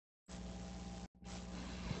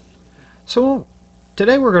So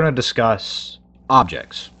today we're going to discuss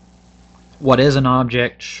objects. What is an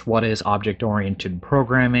object? What is object-oriented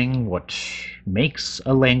programming? What makes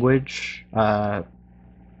a language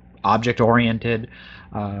object-oriented?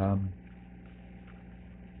 Um,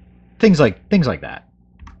 things like that.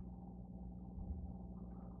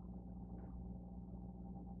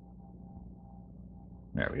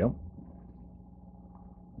 There we go.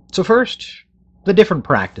 So first, the different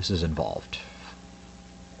practices involved.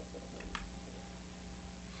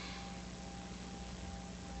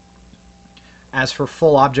 As for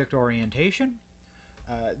full object orientation,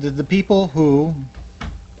 the people who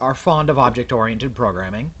are fond of object-oriented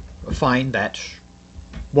programming find that,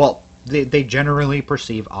 well, they generally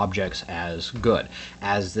perceive objects as good,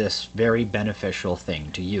 as this very beneficial thing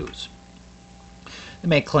to use. They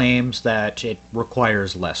make claims that it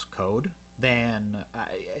requires less code than...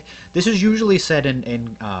 this is usually said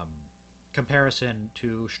in comparison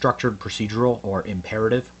to structured procedural or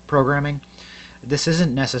imperative programming. This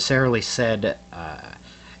isn't necessarily said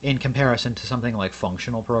in comparison to something like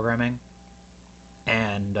functional programming.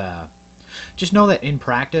 And just know that in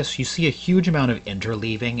practice, you see a huge amount of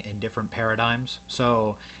interleaving in different paradigms.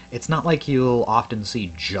 So it's not like you'll often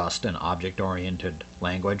see just an object-oriented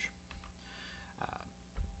language.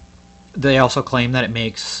 They also claim that it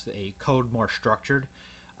makes a code more structured.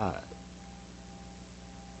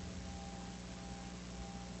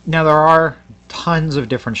 Now there are tons of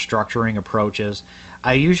different structuring approaches.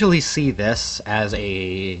 I usually see this as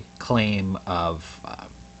a claim of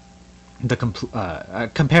a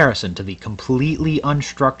comparison to the completely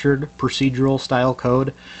unstructured procedural style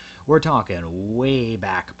code. We're talking way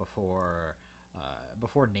back before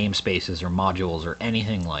namespaces or modules or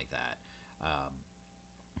anything like that.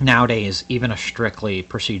 Nowadays, even a strictly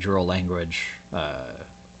procedural language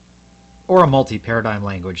or a multi-paradigm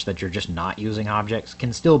language that you're just not using objects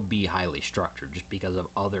can still be highly structured just because of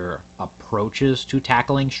other approaches to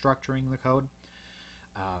tackling structuring the code.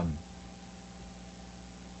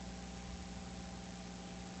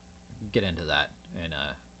 Get into that in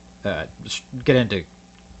just get into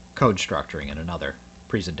code structuring in another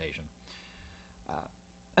presentation. I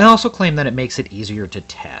also claim that it makes it easier to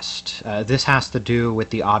test. This has to do with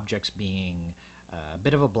the objects being a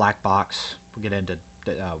bit of a black box. We'll get into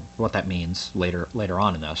what that means later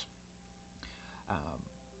on in this. And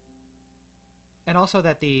also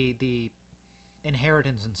that the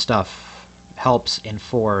inheritance and stuff helps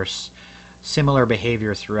enforce similar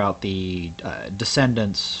behavior throughout the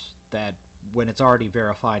descendants that, when it's already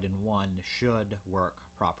verified in one, should work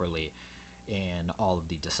properly in all of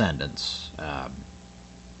the descendants. Yeah,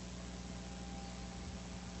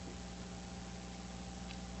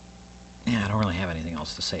 I don't really have anything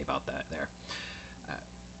else to say about that there.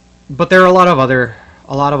 But there are a lot of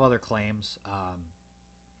other claims.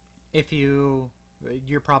 If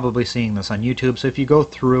you're probably seeing this on YouTube, so if you go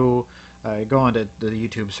through, go onto the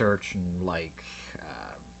YouTube search and like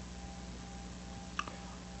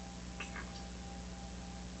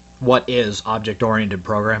what is object-oriented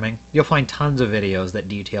programming, you'll find tons of videos that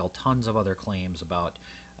detail tons of other claims about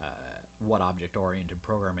what object-oriented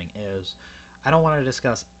programming is. I don't want to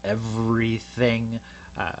discuss everything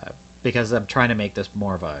because I'm trying to make this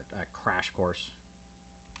more of a crash course.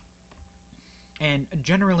 And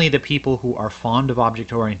generally the people who are fond of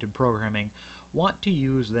object-oriented programming want to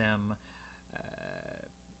use them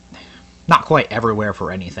not quite everywhere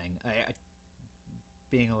for anything.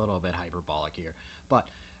 Being a little bit hyperbolic here. But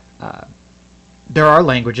there are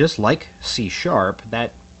languages like C#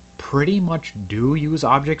 that pretty much do use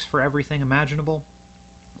objects for everything imaginable.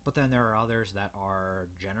 But then there are others that are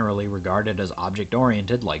generally regarded as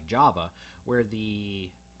object-oriented, like Java, where there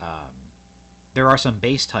are some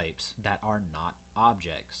base types that are not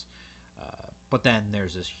objects. But then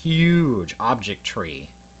there's this huge object tree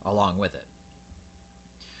along with it.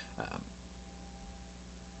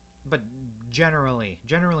 But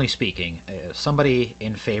generally speaking, somebody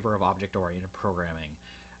in favor of object-oriented programming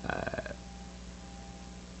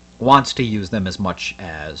wants to use them as much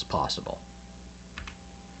as possible.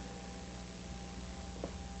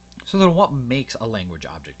 So then what makes a language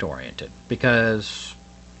object-oriented? Because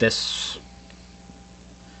this...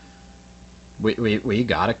 We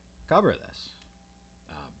gotta cover this.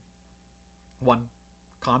 One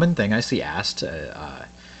common thing I see asked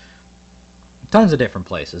tons of different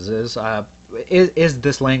places is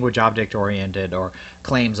this language object-oriented, or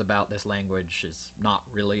claims about this language is not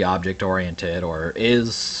really object-oriented, or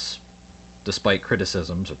is, despite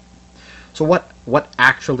criticisms. So what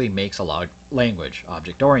actually makes a language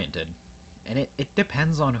object-oriented? And it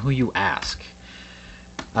depends on who you ask.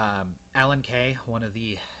 Alan Kay, one of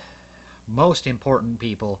the most important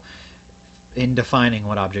people in defining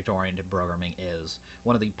what object-oriented programming is.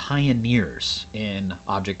 One of the pioneers in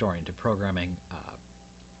object-oriented programming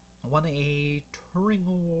won a Turing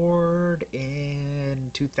Award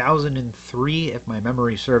in 2003, if my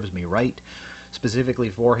memory serves me right, specifically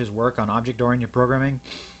for his work on object-oriented programming.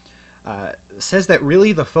 Says that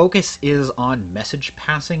really the focus is on message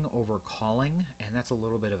passing over calling, and that's a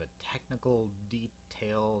little bit of a technical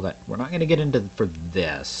detail that we're not going to get into for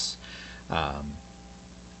this. I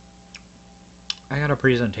got a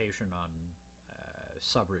presentation on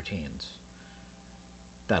subroutines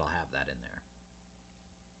that'll have that in there.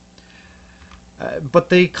 But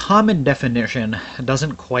the common definition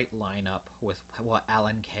doesn't quite line up with what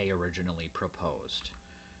Alan Kay originally proposed.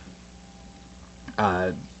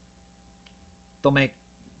 They'll make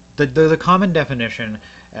the common definition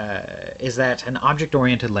is that an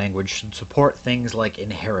object-oriented language should support things like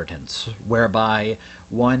inheritance, whereby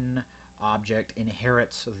one object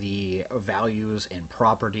inherits the values and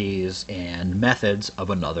properties and methods of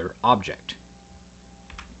another object.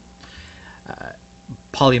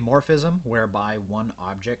 Polymorphism, whereby one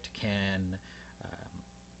object can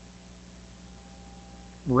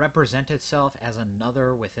represent itself as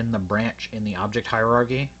another within the branch in the object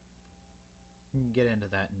hierarchy. Get into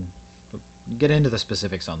that and get into the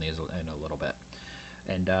specifics on these in a little bit.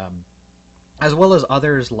 And as well as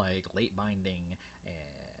others like late binding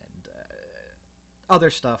and other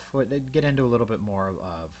stuff. We'll get into a little bit more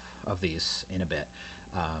of these in a bit.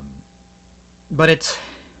 But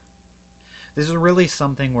this is really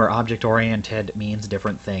something where object-oriented means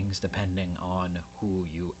different things depending on who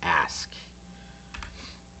you ask.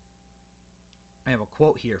 I have a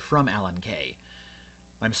quote here from Alan Kay.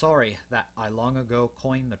 "I'm sorry that I long ago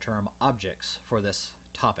coined the term objects for this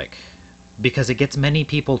topic, because it gets many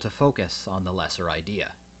people to focus on the lesser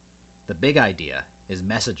idea. The big idea is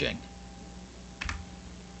messaging."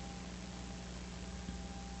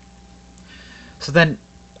 So then,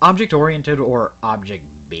 object-oriented or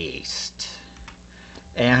object-based.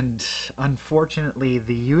 And unfortunately,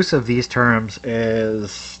 the use of these terms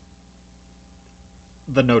is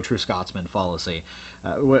the no true Scotsman fallacy.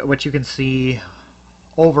 What you can see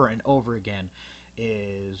over and over again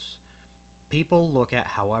is people look at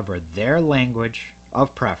however their language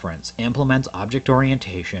of preference implements object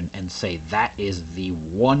orientation and say that is the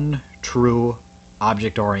one true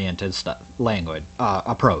object-oriented language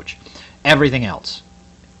approach. Everything else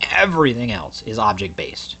is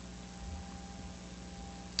object-based.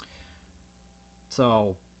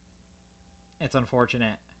 So it's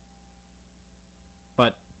unfortunate,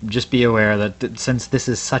 but just be aware that since this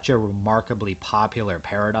is such a remarkably popular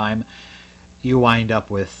paradigm, you wind up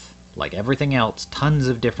with, like everything else, tons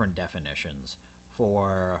of different definitions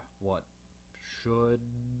for what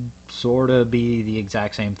should sort of be the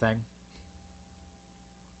exact same thing.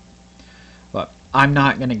 But I'm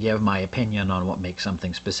not going to give my opinion on what makes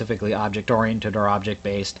something specifically object-oriented or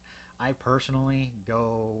object-based. I personally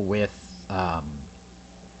go with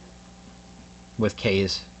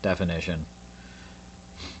Kay's definition.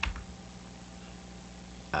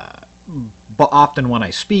 But often when I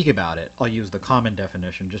speak about it, I'll use the common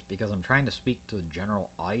definition just because I'm trying to speak to the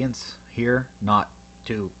general audience here, not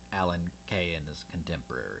to Alan Kay and his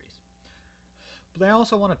contemporaries. But I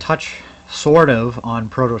also want to touch sort of on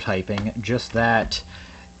prototyping, just that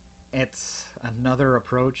it's another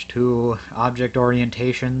approach to object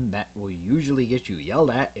orientation that will usually get you yelled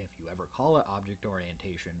at if you ever call it object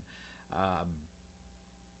orientation.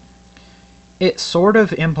 It sort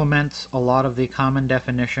of implements a lot of the common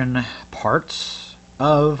definition parts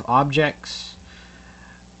of objects,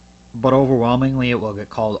 but overwhelmingly it will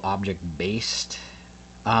get called object-based.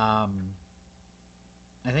 I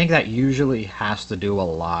think that usually has to do a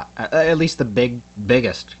lot, at least the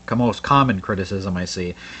biggest, most common criticism I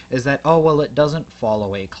see, is that, oh, well, it doesn't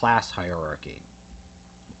follow a class hierarchy.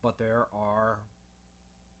 But there are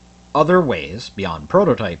other ways, beyond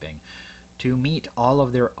prototyping, to meet all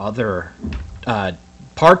of their other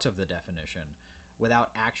parts of the definition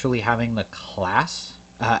without actually having the class.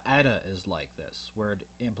 ADA is like this, where it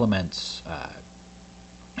implements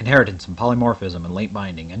inheritance and polymorphism and late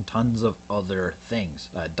binding and tons of other things,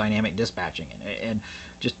 dynamic dispatching and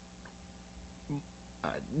just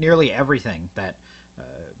nearly everything that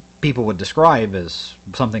people would describe as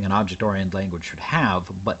something an object-oriented language should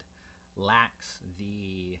have, but lacks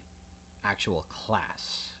the actual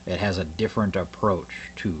class. It has a different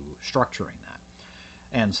approach to structuring that.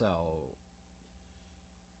 And so,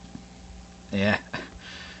 yeah.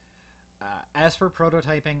 As for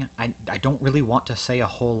prototyping, I don't really want to say a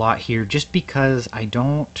whole lot here, just because I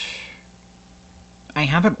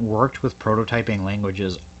haven't worked with prototyping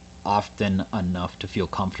languages often enough to feel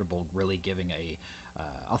comfortable really giving a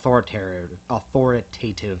authoritative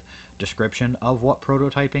description of what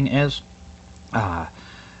prototyping is.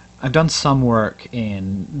 I've done some work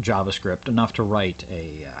in JavaScript, enough to write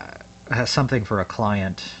something for a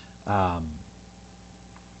client, but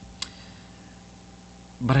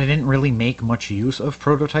I didn't really make much use of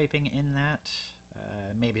prototyping in that.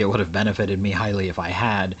 Maybe it would have benefited me highly if I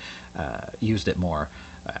had used it more.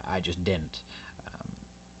 I just didn't.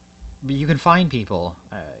 But you can find people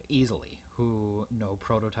easily who know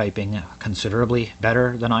prototyping considerably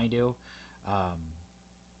better than I do.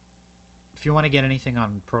 If you want to get anything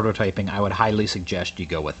on prototyping, I would highly suggest you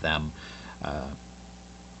go with them.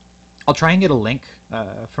 I'll try and get a link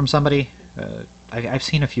from somebody. I've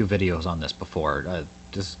seen a few videos on this before.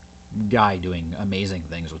 This guy doing amazing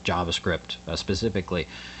things with JavaScript specifically,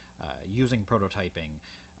 using prototyping.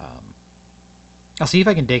 I'll see if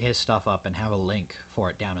I can dig his stuff up and have a link for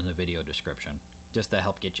it down in the video description, just to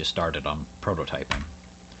help get you started on prototyping.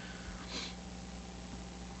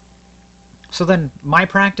 So then, my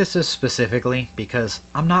practices specifically, because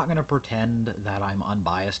I'm not going to pretend that I'm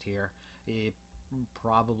unbiased here. You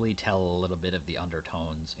probably tell a little bit of the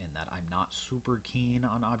undertones in that I'm not super keen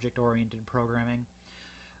on object-oriented programming.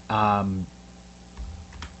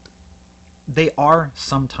 They are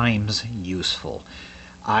sometimes useful.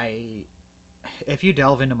 If you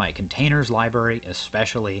delve into my containers library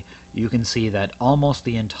especially, you can see that almost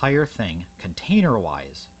the entire thing,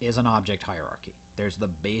 container-wise, is an object hierarchy. There's the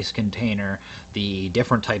base container, the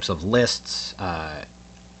different types of lists,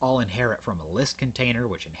 all inherit from a list container,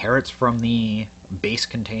 which inherits from the base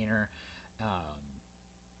container.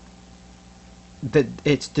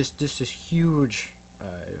 It's just this huge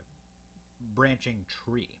branching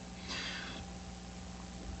tree.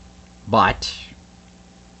 But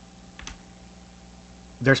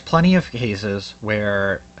there's plenty of cases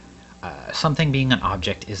where something being an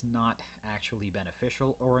object is not actually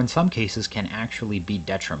beneficial, or in some cases can actually be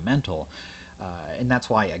detrimental. And that's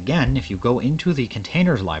why, again, if you go into the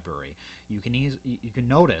containers library, you can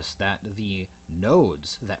notice that the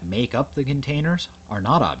nodes that make up the containers are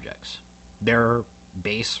not objects. They're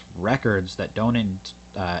base records that don't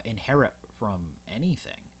inherit from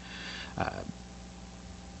anything.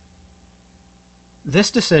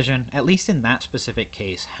 This decision, at least in that specific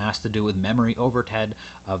case, has to do with memory overhead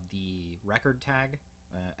of the record tag,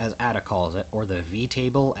 as Ada calls it, or the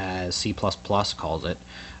vtable, as C++ calls it.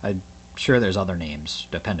 I'm sure there's other names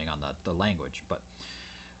depending on the language, but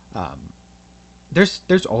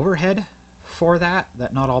there's overhead for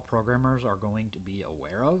that not all programmers are going to be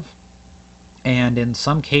aware of, and in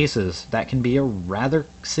some cases that can be a rather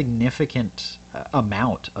significant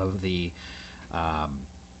amount of the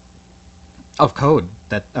of code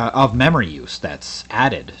of memory use that's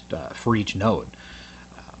added for each node.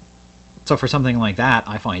 So for something like that,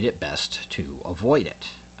 I find it best to avoid it.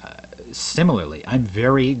 Similarly, I'm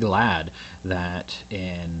very glad that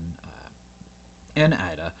in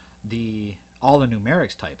Ada, all the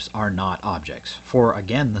numerics types are not objects, for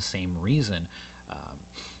again the same reason.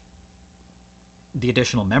 The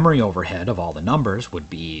additional memory overhead of all the numbers would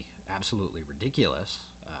be absolutely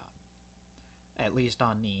ridiculous. At least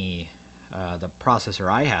on the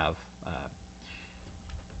processor I have,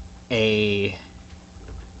 a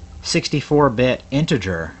 64-bit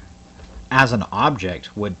integer as an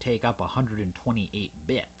object would take up 128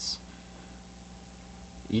 bits.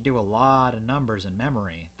 You do a lot of numbers in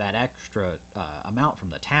memory, that extra amount from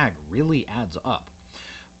the tag really adds up.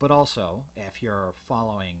 But also, if you're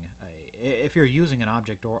using an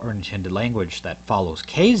object-oriented language that follows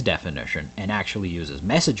K's definition and actually uses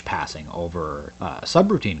message passing over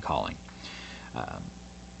subroutine calling,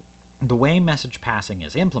 the way message passing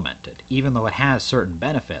is implemented, even though it has certain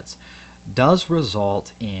benefits, does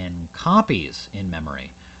result in copies in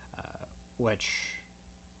memory, which,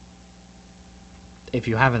 if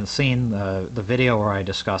you haven't seen the video where I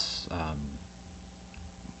discuss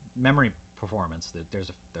memory performance, there's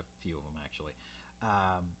a few of them actually.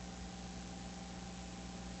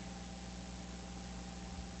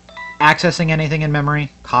 Accessing anything in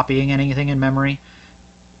memory, copying anything in memory,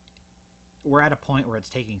 we're at a point where it's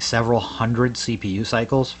taking several hundred CPU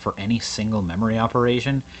cycles for any single memory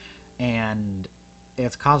operation, and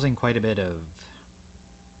it's causing quite a bit of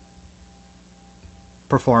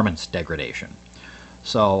performance degradation.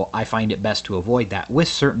 So I find it best to avoid that with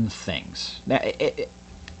certain things.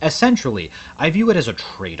 Essentially, I view it as a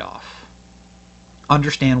trade-off.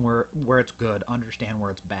 Understand where it's good, understand where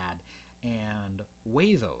it's bad, and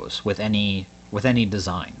weigh those with any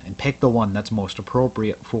design, and pick the one that's most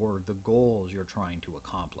appropriate for the goals you're trying to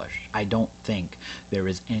accomplish. I don't think there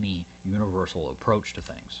is any universal approach to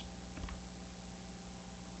things.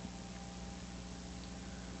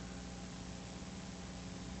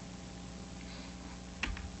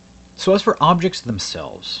 So as for objects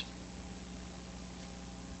themselves,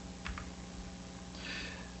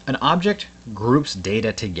 an object groups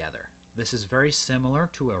data together. This is very similar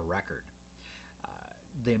to a record.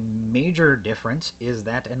 The major difference is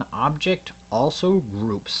that an object also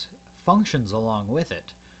groups functions along with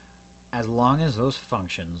it, as long as those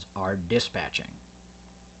functions are dispatching.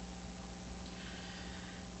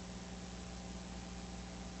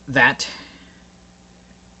 That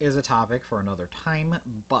is a topic for another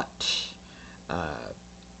time, but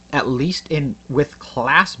at least with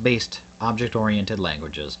class-based object-oriented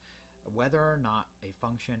languages, whether or not a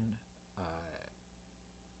function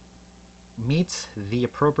meets the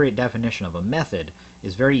appropriate definition of a method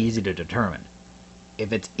is very easy to determine.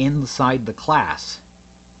 If it's inside the class,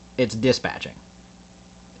 it's dispatching.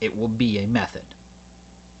 It will be a method.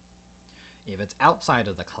 If it's outside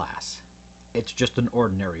of the class, it's just an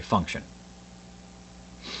ordinary function.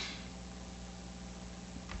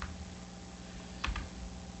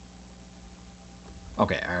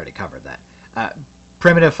 Okay, I already covered that.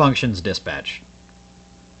 Primitive functions dispatch.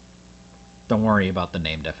 Don't worry about the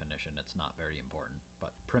name definition, it's not very important.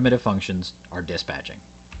 But primitive functions are dispatching.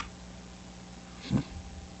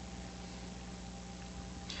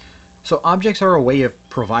 So objects are a way of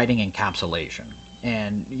providing encapsulation.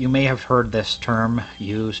 And you may have heard this term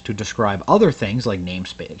used to describe other things like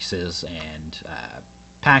namespaces and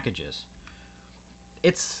packages.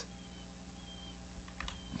 It's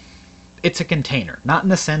a container, not in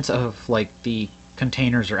the sense of like the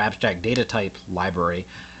containers or abstract data type library,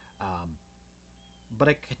 but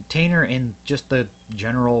a container in just the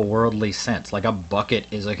general worldly sense. Like a bucket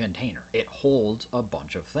is a container. It holds a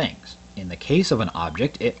bunch of things. In the case of an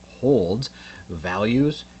object, it holds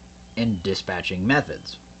values and dispatching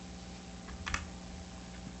methods.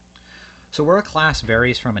 So where a class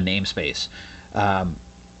varies from a namespace,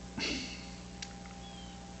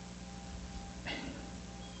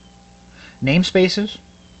 namespaces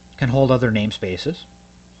can hold other namespaces.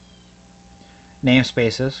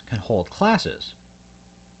 Namespaces can hold classes.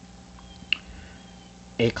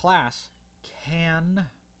 A class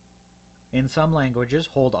can, in some languages,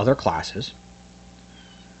 hold other classes,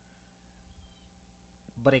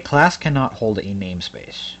 but a class cannot hold a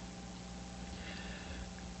namespace.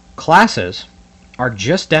 Classes are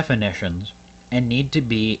just definitions and need to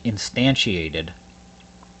be instantiated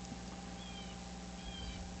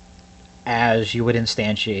as you would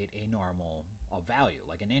instantiate a value,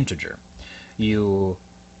 like an integer. You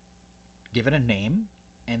give it a name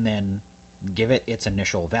and then give it its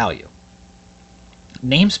initial value.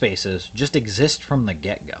 Namespaces just exist from the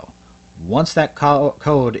get-go. Once that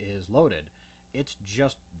code is loaded, it's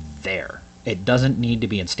just there. It doesn't need to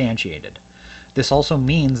be instantiated. This also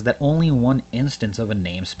means that only one instance of a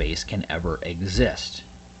namespace can ever exist.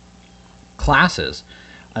 Classes,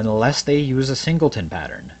 unless they use a singleton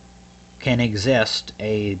pattern, can exist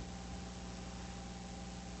as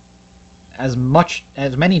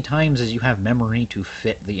many times as you have memory to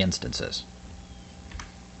fit the instances.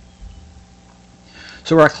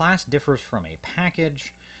 So where a class differs from a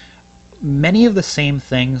package, many of the same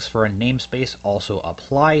things for a namespace also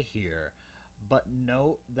apply here, but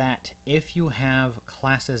note that if you have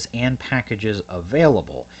classes and packages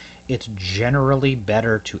available, it's generally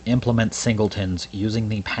better to implement singletons using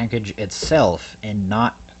the package itself and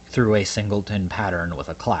not through a singleton pattern with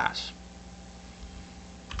a class.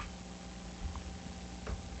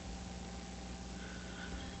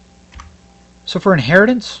 So for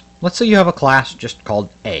inheritance, let's say you have a class just called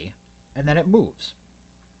A, and then it moves.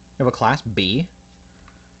 You have a class B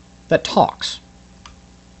that talks.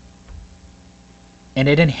 And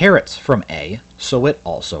it inherits from A, so it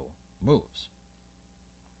also moves.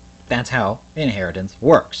 That's how inheritance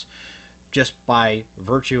works. Just by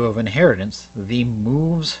virtue of inheritance, the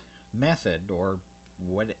moves method, or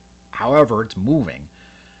however it's moving,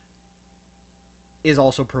 is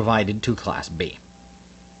also provided to class B.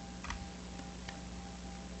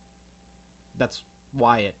 That's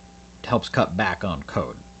why it helps cut back on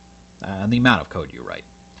code, and the amount of code you write.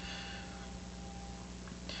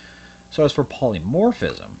 So as for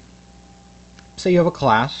polymorphism, say you have a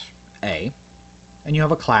class A, and you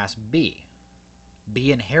have a class B.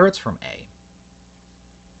 B inherits from A.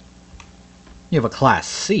 You have a class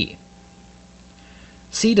C.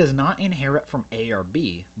 C does not inherit from A or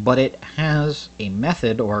B, but it has a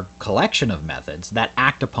method or collection of methods that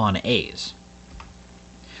act upon A's.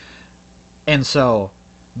 And so,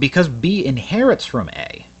 because B inherits from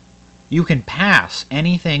A, you can pass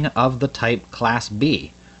anything of the type class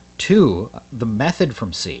B to the method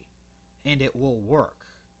from C, and it will work,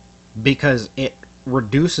 because it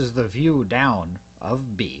reduces the view down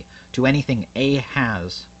of B to anything A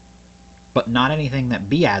has but not anything that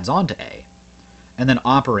B adds onto A, and then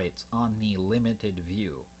operates on the limited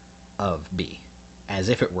view of B, as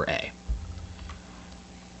if it were A.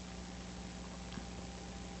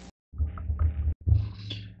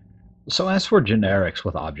 So as for generics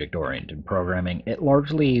with object-oriented programming, it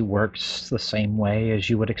largely works the same way as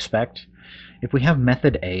you would expect. If we have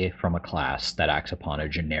method A from a class that acts upon a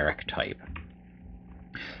generic type,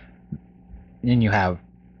 then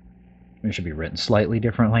it should be written slightly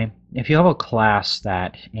differently. If you have a class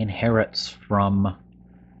that inherits from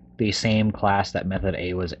the same class that method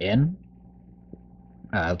A was in,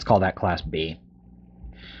 let's call that class B,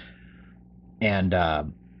 and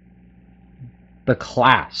the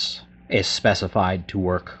class is specified to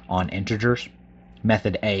work on integers,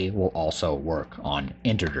 method A will also work on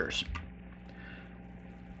integers.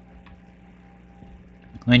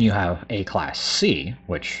 Then you have a class C,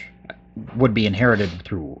 which would be inherited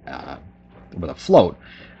through with a float.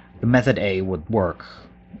 The method A would work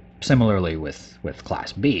similarly with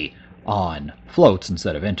class B on floats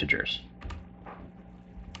instead of integers.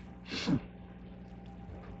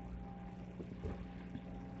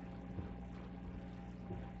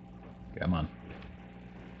 Come on.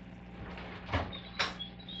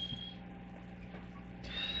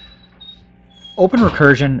 Open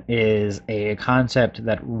recursion is a concept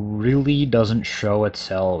that really doesn't show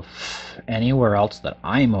itself anywhere else that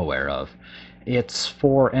I'm aware of. It's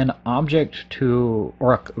for an object to,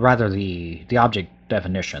 or rather the object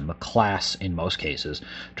definition, the class in most cases,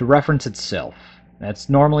 to reference itself. That's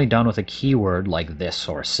normally done with a keyword like this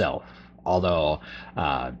or self, although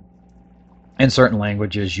in certain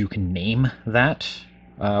languages you can name that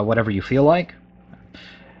whatever you feel like.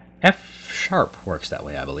 F# works that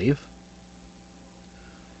way, I believe.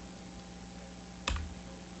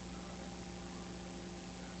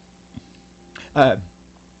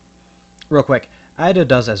 Real quick, IDA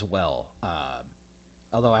does as well,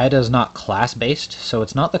 although IDA is not class-based, so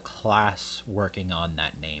it's not the class working on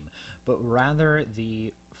that name, but rather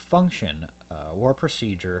the function or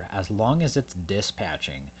procedure, as long as it's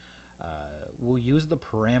dispatching, will use the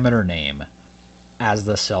parameter name as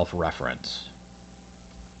the self-reference.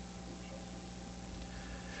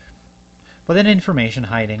 But then information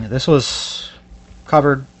hiding, this was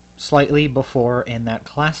covered slightly before in that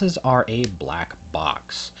classes are a black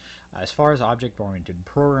box. As far as object-oriented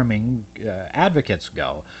programming advocates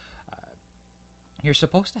go, you're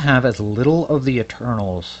supposed to have as little of the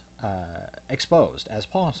internals exposed as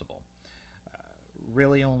possible,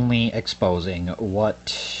 really only exposing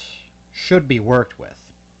what should be worked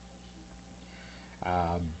with.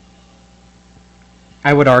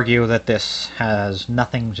 I would argue that this has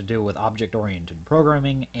nothing to do with object-oriented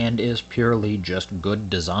programming and is purely just good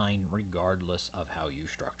design regardless of how you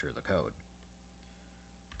structure the code.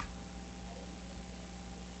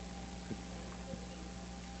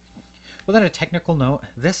 Without a technical note,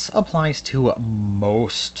 this applies to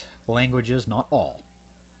most languages, not all.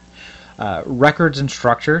 Records and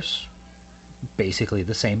structures, basically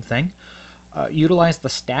the same thing, utilize the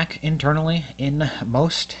stack internally in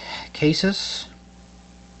most cases.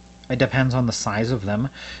 It depends on the size of them,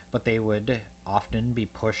 but they would often be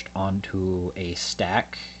pushed onto a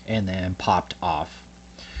stack and then popped off.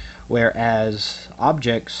 Whereas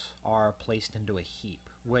objects are placed into a heap,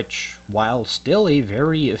 which, while still a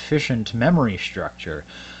very efficient memory structure,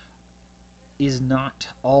 is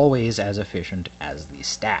not always as efficient as the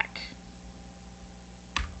stack.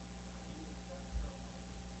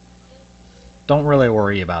 Don't really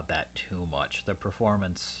worry about that too much. The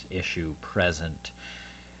performance issue present.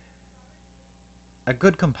 A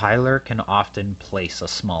good compiler can often place a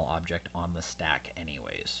small object on the stack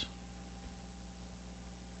anyways.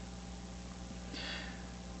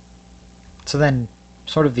 So then,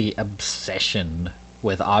 sort of the obsession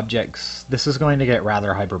with objects. This is going to get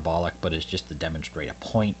rather hyperbolic, but it's just to demonstrate a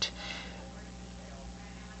point.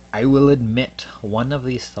 I will admit one of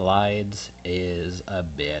these slides is a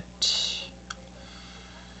bit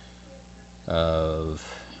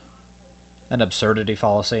of an absurdity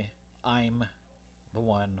fallacy. I'm the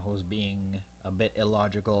one who's being a bit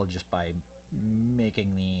illogical just by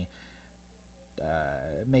making the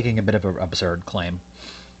making a bit of an absurd claim.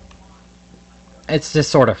 It's just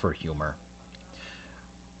sort of for humor.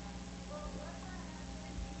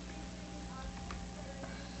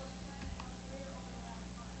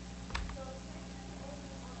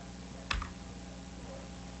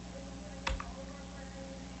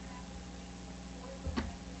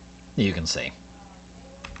 You can see.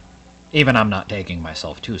 Even I'm not taking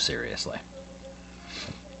myself too seriously.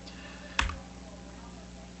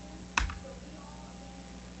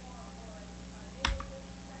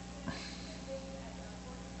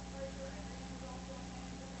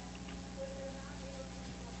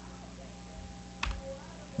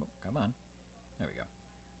 Come on. There we go.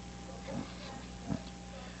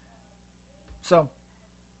 So,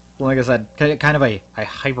 like I said, kind of a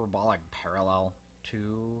hyperbolic parallel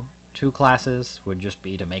to two classes would just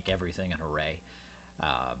be to make everything an array.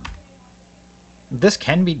 This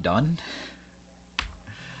can be done,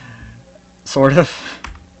 sort of.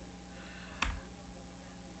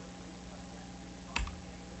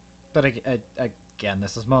 But again,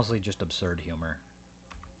 this is mostly just absurd humor.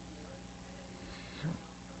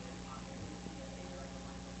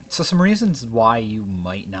 So some reasons why you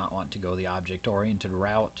might not want to go the object-oriented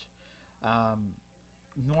route.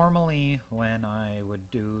 Normally, when I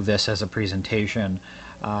would do this as a presentation,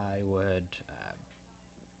 I would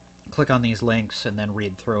click on these links and then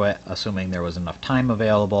read through it, assuming there was enough time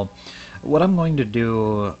available. What I'm going to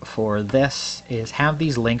do for this is have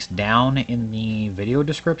these links down in the video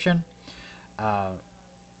description.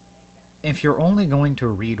 If you're only going to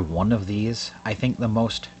read one of these, I think the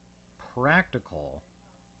most practical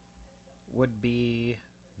would be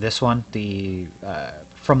this one, the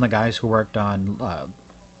from the guys who worked on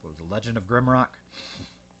The Legend of Grimrock.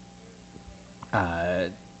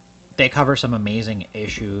 They cover some amazing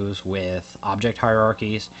issues with object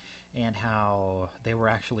hierarchies and how they were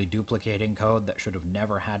actually duplicating code that should have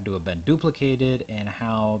never had to have been duplicated, and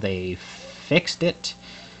how they fixed it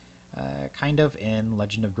kind of in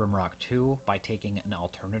Legend of Grimrock 2 by taking an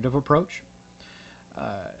alternative approach.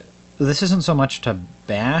 This isn't so much to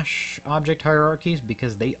bash object hierarchies,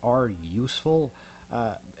 because they are useful,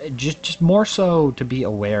 just more so to be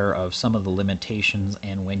aware of some of the limitations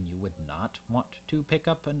and when you would not want to pick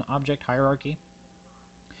up an object hierarchy.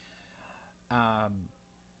 The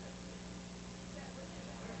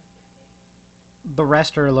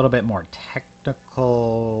rest are a little bit more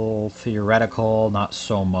technical, theoretical, not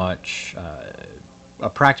so much a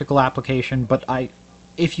practical application, but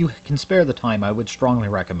if you can spare the time, I would strongly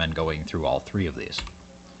recommend going through all three of these.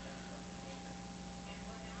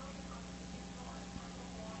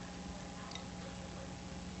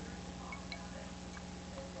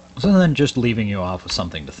 So then, just leaving you off with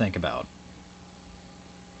something to think about.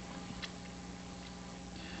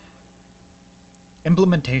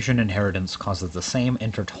 Implementation inheritance causes the same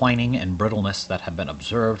intertwining and brittleness that have been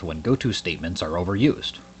observed when goto statements are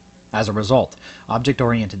overused. As a result,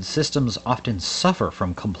 object-oriented systems often suffer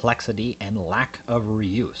from complexity and lack of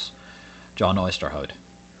reuse. John Oysterhout.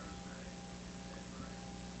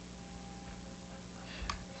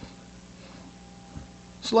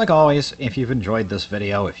 So like always, if you've enjoyed this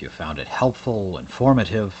video, if you found it helpful,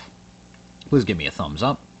 informative, please give me a thumbs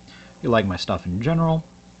up. If you like my stuff in general,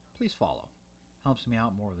 please follow. Helps me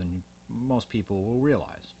out more than most people will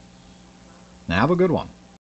realize. Now have a good one.